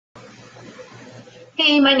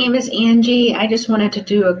Hey, my name is Angie. I just wanted to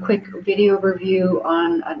do a quick video review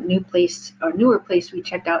on a newer place we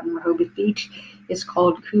checked out in Rehoboth Beach. It's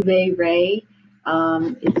called Cuvee Ray.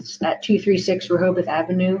 It's at 236 Rehoboth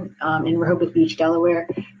Avenue in Rehoboth Beach, Delaware.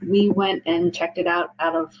 We went and checked it out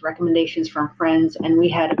of recommendations from friends, and we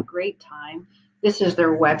had a great time. This is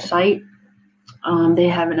their website. They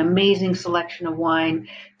have an amazing selection of wine.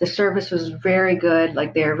 The service was very good.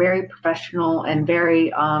 Like they're very professional and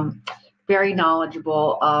very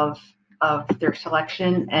knowledgeable of their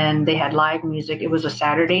selection. And they had live music. It was a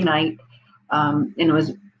Saturday night, and it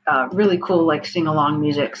was really cool, like sing along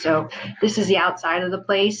music. So this is the outside of the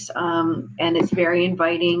place, and it's very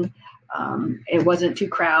inviting. It wasn't too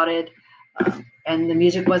crowded, and the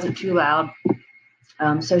music wasn't too loud.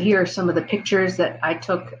 So here are some of the pictures that I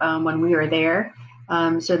took when we were there.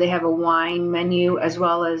 So they have a wine menu as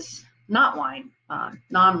well as not wine,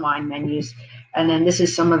 non-wine menus. And then this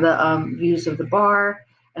is some of the views of the bar.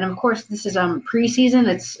 And of course, this is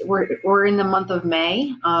pre-season. We're in the month of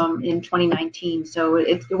May in 2019, so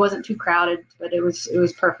it wasn't too crowded, but it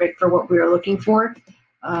was perfect for what we were looking for.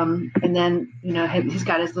 And then he's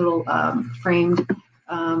got his little framed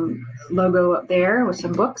logo up there with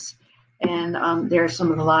some books, and there's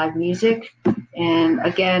some of the live music. And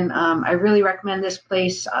again, I really recommend this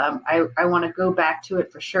place. I want to go back to it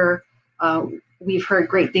for sure. We've heard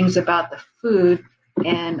great things about the food,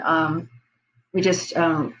 and we just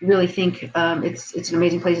really think it's an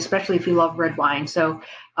amazing place, especially if you love red wine. So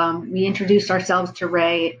we introduced ourselves to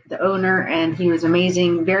Ray, the owner, and he was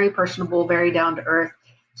amazing, very personable, very down to earth.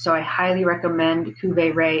 So I highly recommend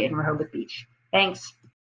Cuvee Ray in Rehoboth Beach. Thanks.